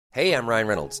Hey, I'm Ryan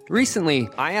Reynolds. Recently,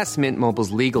 I asked Mint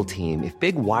Mobile's legal team if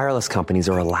big wireless companies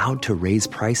are allowed to raise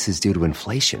prices due to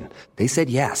inflation. They said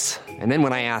yes. And then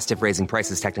when I asked if raising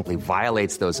prices technically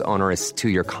violates those onerous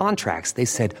two-year contracts, they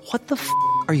said, "What the f***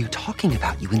 are you talking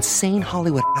about, you insane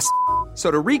Hollywood ass?" So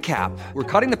to recap, we're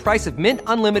cutting the price of Mint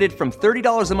Unlimited from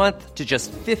 $30 a month to just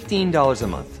 $15 a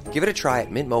month. Give it a try at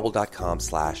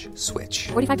mintmobile.com/switch.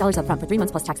 $45 up front for 3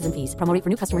 months plus taxes and fees. Promo rate for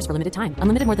new customers for limited time.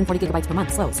 Unlimited more than 40 gigabytes per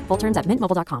month. Slows full terms at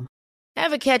mintmobile.com.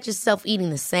 Ever catch yourself eating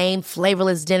the same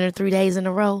flavorless dinner 3 days in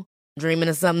a row? Dreaming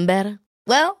of something better?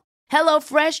 Well,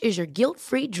 HelloFresh is your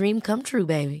guilt-free dream come true,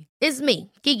 baby. It's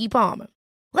me, Keke Palmer.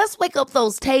 Let's wake up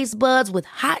those taste buds with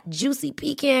hot, juicy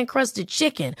pecan-crusted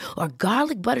chicken or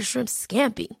garlic butter shrimp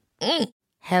scampi.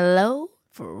 Hello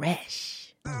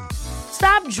Fresh.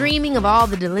 Stop dreaming of all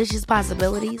the delicious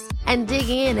possibilities and dig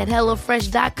in at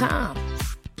HelloFresh.com.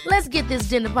 Let's get this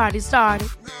dinner party started.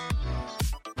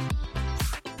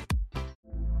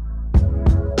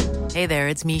 Hey there,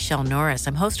 it's Michelle Norris.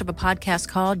 I'm host of a podcast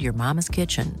called Your Mama's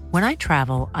Kitchen. When I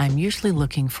travel, I'm usually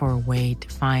looking for a way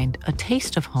to find a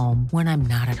taste of home when I'm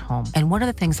not at home. And one of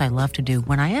the things I love to do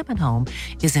when I am at home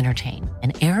is entertain.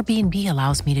 And Airbnb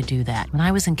allows me to do that. When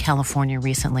I was in California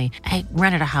recently, I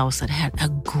rented a house that had a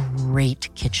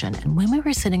great kitchen. And when we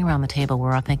were sitting around the table, we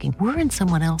were all thinking, we're in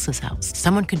someone else's house.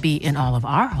 Someone could be in all of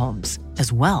our homes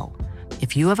as well.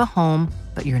 If you have a home,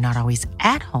 but you're not always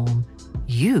at home,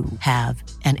 you have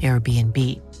an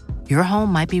Airbnb. Your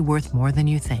home might be worth more than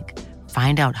you think.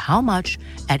 Find out how much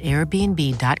at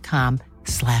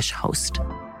airbnb.com/host.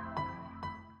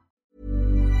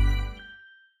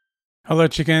 Hello,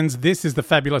 chickens. This is the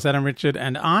fabulous Adam Richard,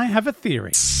 and I have a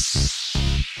theory.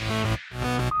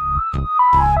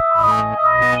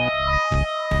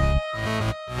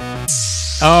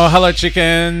 Oh, hello,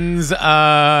 chickens.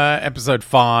 Episode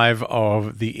 5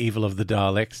 of The Evil of the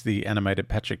Daleks, the animated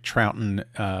Patrick Troughton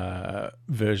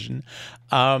version.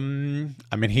 I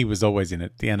mean, he was always in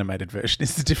it. The animated version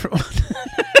is the different one.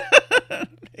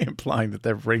 Implying that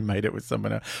they've remade it with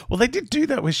someone else. Well, they did do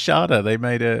that with Sharda. They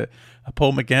made a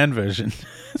Paul McGann version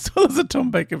as well as a Tom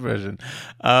Baker version.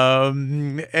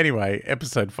 Anyway,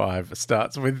 episode 5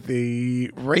 starts with the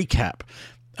recap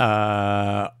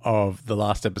of the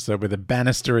last episode where the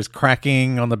banister is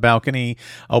cracking on the balcony.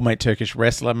 Old mate Turkish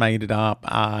wrestler made it up,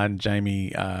 and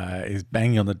Jamie is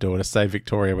banging on the door to save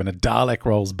Victoria when a Dalek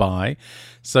rolls by.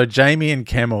 So Jamie and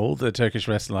Kemmel, the Turkish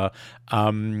wrestler,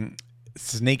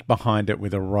 sneak behind it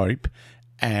with a rope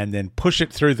and then push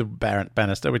it through the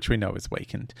banister, which we know is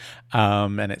weakened,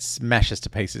 and it smashes to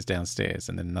pieces downstairs.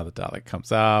 And then another Dalek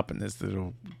comes up, and there's the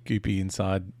little goopy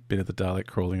inside bit of the Dalek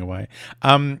crawling away.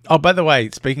 Oh, by the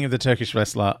way, speaking of the Turkish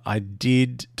wrestler, I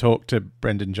did talk to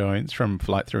Brendan Jones from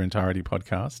Flight Through Entirety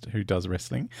podcast, who does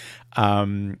wrestling,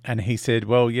 and he said,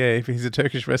 well, yeah, if he's a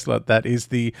Turkish wrestler, that is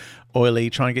the oily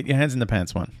try and get your hands in the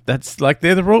pants one. That's like,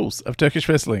 they're the rules of Turkish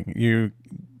wrestling. You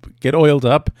get oiled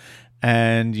up,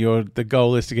 and the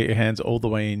goal is to get your hands all the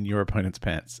way in your opponent's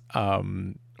pants,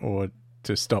 or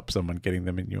to stop someone getting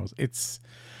them in yours.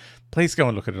 Please go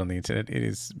and look at it on the internet. It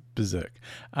is berserk.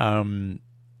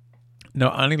 No,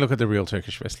 only look at the real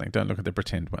Turkish wrestling. Don't look at the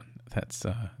pretend one. That's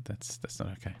not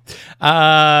okay.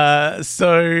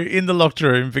 So in the locked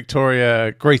room,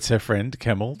 Victoria greets her friend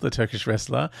Kemmel, the Turkish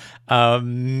wrestler,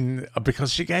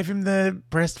 because she gave him the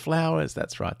breast flowers.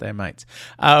 That's right, they're mates.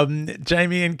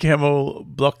 Jamie and Kemmel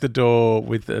block the door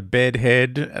with a bed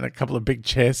head and a couple of big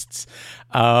chests,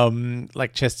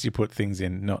 like chests you put things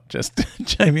in, not just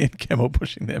Jamie and Kemmel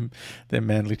pushing their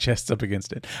manly chests up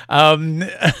against it.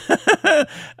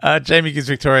 Jamie gives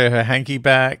Victoria her hanky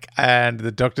back, and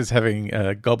the doctor's having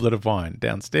a goblet of wine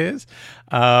downstairs.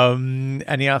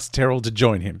 And he asks Terrell to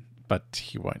join him, but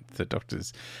he won't. The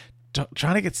doctor's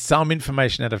trying to get some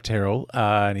information out of Terrell,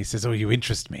 and he says, oh, you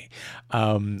interest me.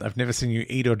 I've never seen you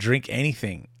eat or drink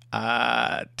anything.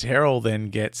 Terrell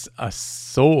then gets a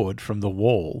sword from the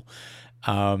wall,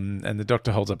 and the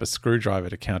doctor holds up a screwdriver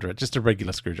to counter it, just a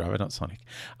regular screwdriver, not sonic,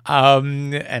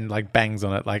 and like bangs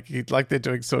on it like they're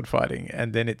doing sword fighting,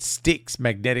 and then it sticks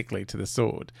magnetically to the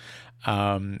sword,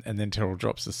 and then Terrell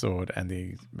drops the sword and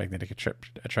the magnetic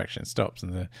attraction stops,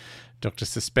 and the doctor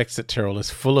suspects that Terrell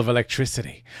is full of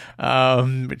electricity,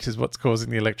 which is what's causing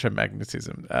the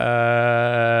electromagnetism,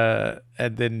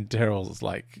 and then Terrell's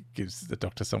gives the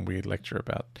doctor some weird lecture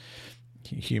about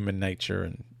human nature,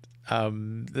 and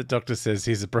the doctor says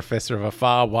he's a professor of a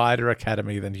far wider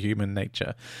academy than human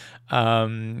nature.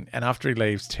 And after he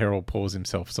leaves, Terrell pours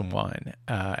himself some wine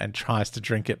and tries to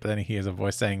drink it, but then he hears a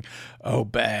voice saying,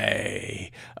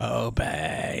 obey,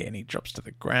 obey, and he drops to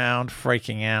the ground,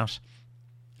 freaking out.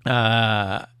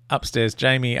 Upstairs,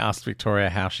 Jamie asks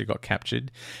Victoria how she got captured.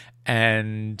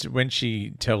 And when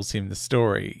she tells him the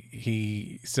story,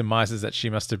 he surmises that she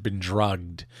must have been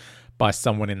drugged by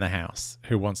someone in the house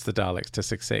who wants the Daleks to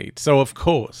succeed. So, of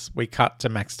course, we cut to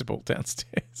Maxtable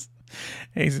downstairs.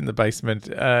 He's in the basement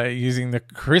using the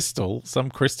crystal, some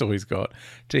crystal he's got,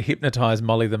 to hypnotise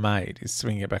Molly the maid. He's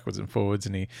swinging it backwards and forwards,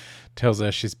 and he tells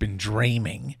her she's been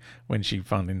dreaming when she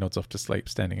finally nods off to sleep,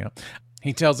 standing up.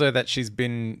 He tells her that she's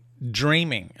been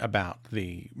dreaming about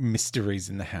the mysteries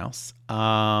in the house,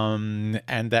 and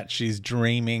that she's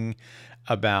dreaming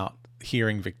about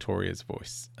hearing Victoria's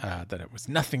voice, that it was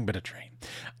nothing but a dream.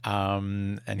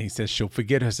 And he says she'll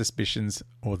forget her suspicions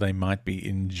or they might be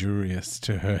injurious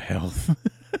to her health.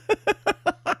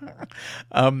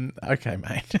 Okay,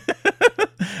 mate.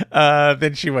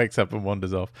 Then she wakes up and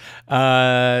wanders off.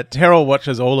 Terrell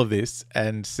watches all of this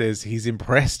and says he's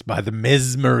impressed by the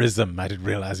mesmerism. I didn't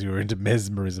realise you were into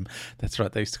mesmerism. That's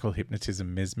right, they used to call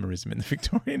hypnotism mesmerism in the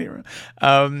Victorian era.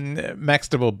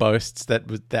 Maxtable boasts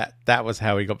that was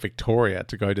how he got Victoria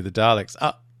to go to the Daleks.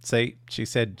 See, she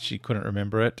said she couldn't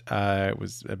remember it. It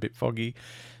was a bit foggy.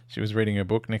 She was reading her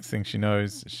book. Next thing she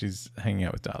knows, she's hanging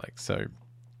out with Daleks. So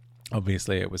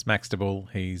obviously, it was Maxtable.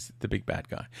 He's the big bad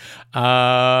guy.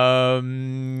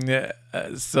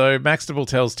 So Maxtable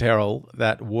tells Terrell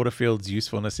that Waterfield's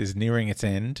usefulness is nearing its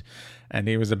end, and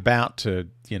he was about to,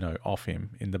 off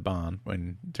him in the barn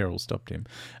when Terrell stopped him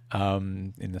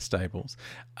in the stables.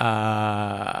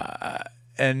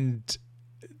 And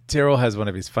Terrell has one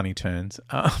of his funny turns.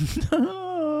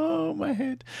 Oh, my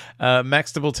head.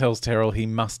 Maxtable tells Terrell he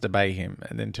must obey him.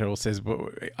 And then Terrell says, well,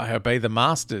 I obey the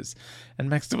masters. And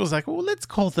Maxtable's like, well, let's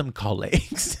call them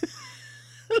colleagues.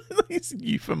 He's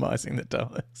euphemising the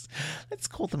Daleks. Let's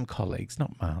call them colleagues,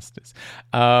 not masters.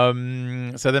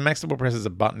 So then Maxtable presses a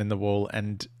button in the wall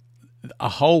and a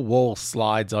whole wall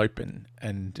slides open,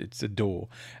 and it's a door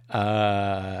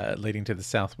leading to the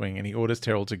south wing. And he orders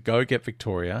Terrell to go get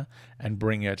Victoria and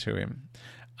bring her to him.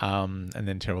 And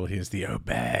then Terrell hears the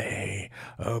obey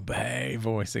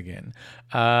voice again.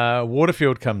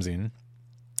 Waterfield comes in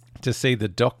to see the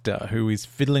doctor, who is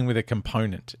fiddling with a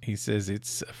component. He says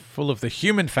it's full of the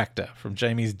human factor from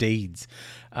Jamie's deeds,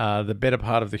 the better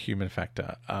part of the human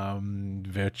factor,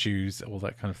 virtues, all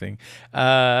that kind of thing.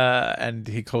 And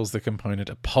he calls the component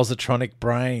a positronic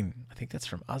brain. I think that's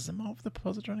from Asimov, the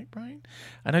positronic brain.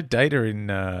 I know Data in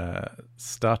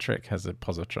Star Trek has a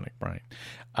positronic brain.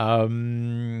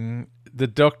 The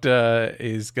doctor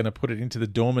is going to put it into the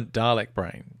dormant Dalek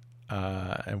brain.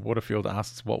 And Waterfield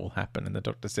asks what will happen. And the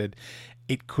doctor said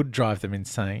it could drive them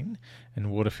insane. And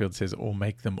Waterfield says, or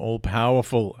make them all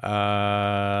powerful,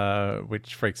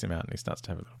 which freaks him out. And he starts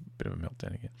to have a bit of a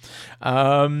meltdown again.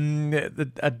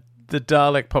 The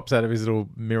Dalek pops out of his little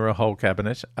mirror hole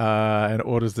cabinet and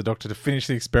orders the doctor to finish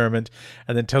the experiment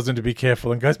and then tells him to be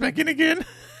careful and goes back in again.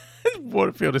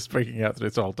 Waterfield is freaking out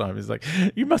this whole time. He's like,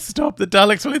 you must stop. The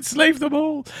Daleks will enslave them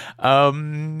all.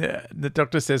 The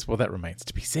doctor says, well, that remains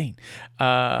to be seen.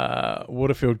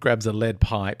 Waterfield grabs a lead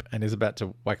pipe and is about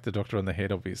to whack the doctor on the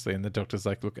head, obviously. And the doctor's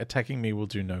like, look, attacking me will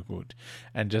do no good.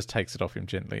 And just takes it off him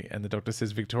gently. And the doctor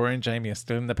says, Victoria and Jamie are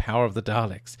still in the power of the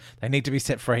Daleks. They need to be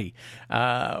set free.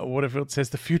 Waterfield says,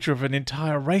 the future of an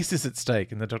entire race is at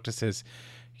stake. And the doctor says,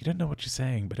 you don't know what you're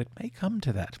saying, but it may come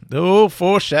to that. Oh,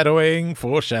 foreshadowing.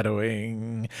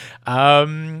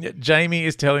 Jamie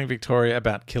is telling Victoria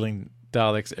about killing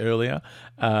Daleks earlier,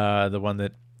 the one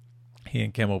that he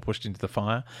and Kemmel pushed into the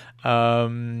fire.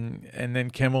 And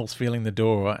then Kemmel's feeling the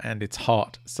door and it's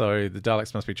hot. So the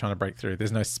Daleks must be trying to break through.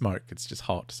 There's no smoke. It's just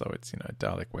hot. So it's,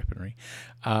 Dalek weaponry.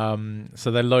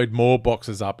 So they load more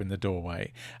boxes up in the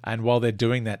doorway. And while they're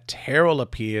doing that, Terrell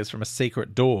appears from a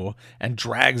secret door and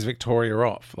drags Victoria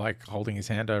off, like holding his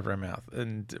hand over her mouth.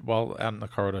 And while out in the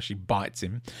corridor, she bites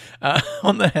him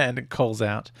on the hand and calls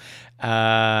out.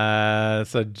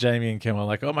 So Jamie and Kemmel are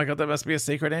like, oh my God, that must be a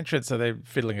secret entrance. So they're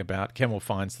fiddling about. Kemmel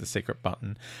finds the secret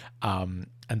button, and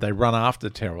they run after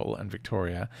Terrell and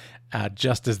Victoria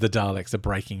just as the Daleks are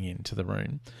breaking into the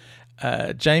room.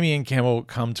 Jamie and Kemmel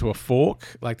come to a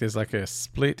fork, like there's like a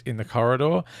split in the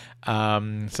corridor.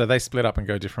 So they split up and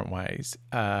go different ways.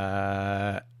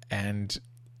 And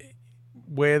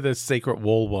where the secret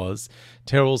wall was,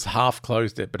 Terrell's half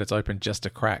closed it, but it's open just a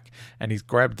crack. And he's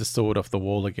grabbed the sword off the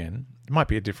wall again. It might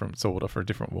be a different sword off a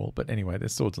different wall, but anyway,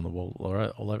 there's swords on the wall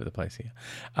all over the place here.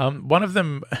 One of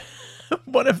them,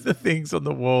 one of the things on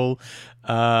the wall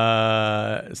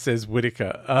says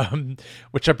Whittaker,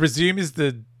 which I presume is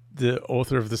the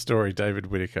author of the story, David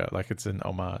Whittaker. Like it's an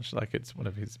homage, like it's one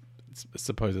of his, it's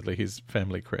supposedly his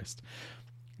family crest,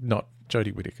 not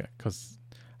Jodie Whittaker, because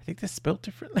I think they're spelt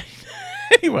differently.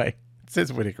 Anyway,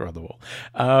 says Whittaker on the wall.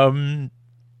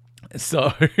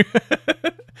 So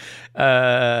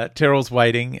Terrell's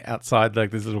waiting outside,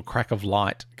 like this little crack of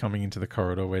light coming into the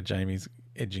corridor where Jamie's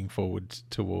edging forward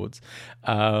towards.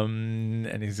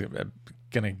 And he's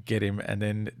going to get him. And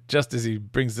then just as he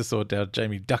brings the sword down,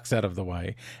 Jamie ducks out of the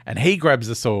way and he grabs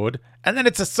the sword. And then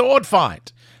it's a sword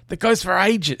fight that goes for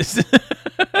ages.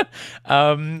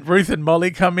 Ruth and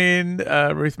Molly come in.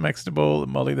 Ruth Maxtable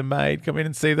and Molly the maid come in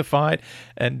and see the fight.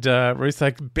 And Ruth's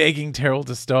like begging Terrell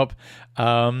to stop.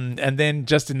 And then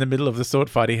just in the middle of the sword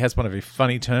fight, he has one of his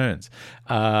funny turns.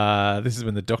 This is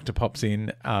when the doctor pops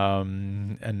in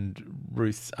and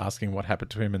Ruth's asking what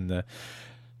happened to him. And the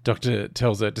doctor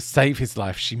tells her to save his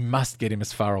life, she must get him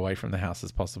as far away from the house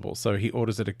as possible. So he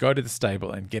orders her to go to the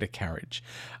stable and get a carriage.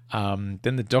 Then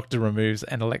the doctor removes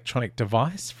an electronic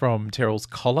device from Terrell's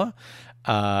collar.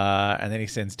 And then he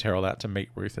sends Terrell out to meet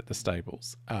Ruth at the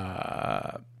stables.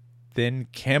 Then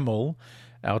Kemal,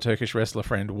 our Turkish wrestler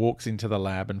friend, walks into the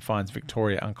lab and finds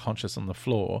Victoria unconscious on the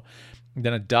floor.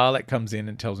 Then a Dalek comes in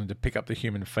and tells him to pick up the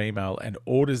human female and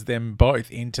orders them both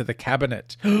into the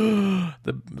cabinet.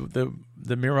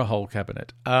 the mirror hole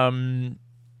cabinet. And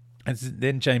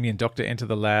then Jamie and Doctor enter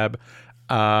the lab.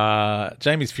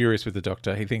 Jamie's furious with the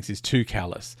doctor. He thinks he's too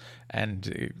callous.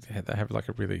 And they have like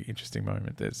a really interesting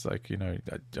moment. There's like,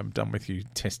 I'm done with you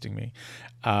testing me.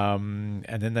 And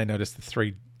then they notice the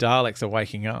three Daleks are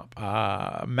waking up.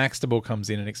 Maxtable comes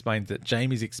in and explains that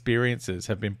Jamie's experiences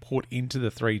have been put into the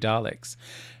three Daleks.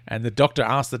 And the doctor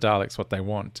asks the Daleks what they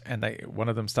want. And one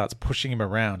of them starts pushing him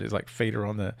around. His like feet are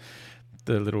on the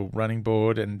little running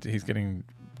board and he's getting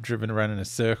driven around in a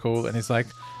circle. And he's like,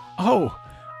 oh,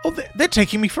 they're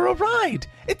taking me for a ride.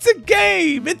 It's a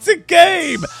game. It's a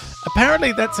game.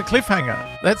 Apparently, that's a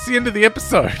cliffhanger. That's the end of the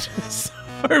episode.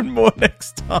 So more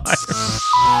next time.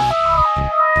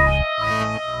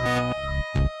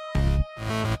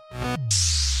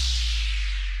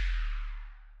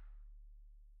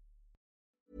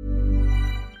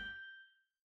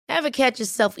 Ever catch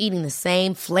yourself eating the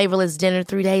same flavorless dinner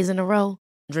 3 days in a row?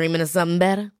 Dreaming of something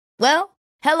better? Well,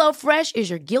 HelloFresh is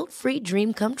your guilt-free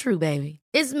dream come true, baby.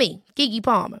 It's me, Keke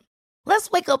Palmer. Let's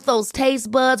wake up those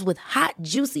taste buds with hot,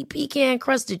 juicy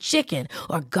pecan-crusted chicken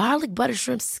or garlic butter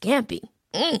shrimp scampi.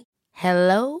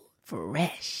 Hello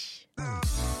Fresh.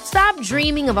 Stop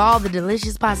dreaming of all the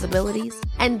delicious possibilities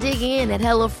and dig in at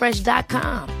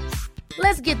HelloFresh.com.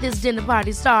 Let's get this dinner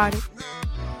party started.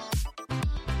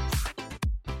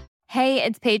 Hey,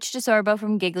 it's Paige DeSorbo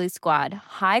from Giggly Squad.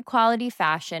 High quality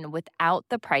fashion without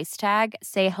the price tag.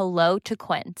 Say hello to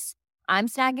Quince. I'm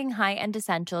snagging high-end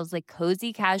essentials like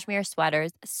cozy cashmere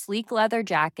sweaters, sleek leather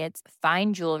jackets,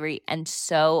 fine jewelry, and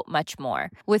so much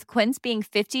more. With Quince being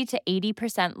 50 to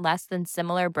 80% less than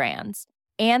similar brands.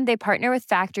 And they partner with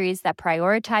factories that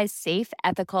prioritize safe,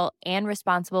 ethical, and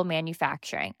responsible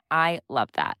manufacturing. I love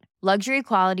that. Luxury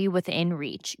quality within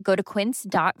reach. Go to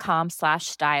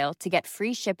quince.com/style to get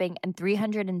free shipping and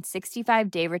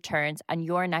 365-day returns on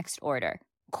your next order.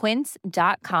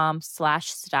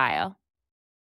 Quince.com/style.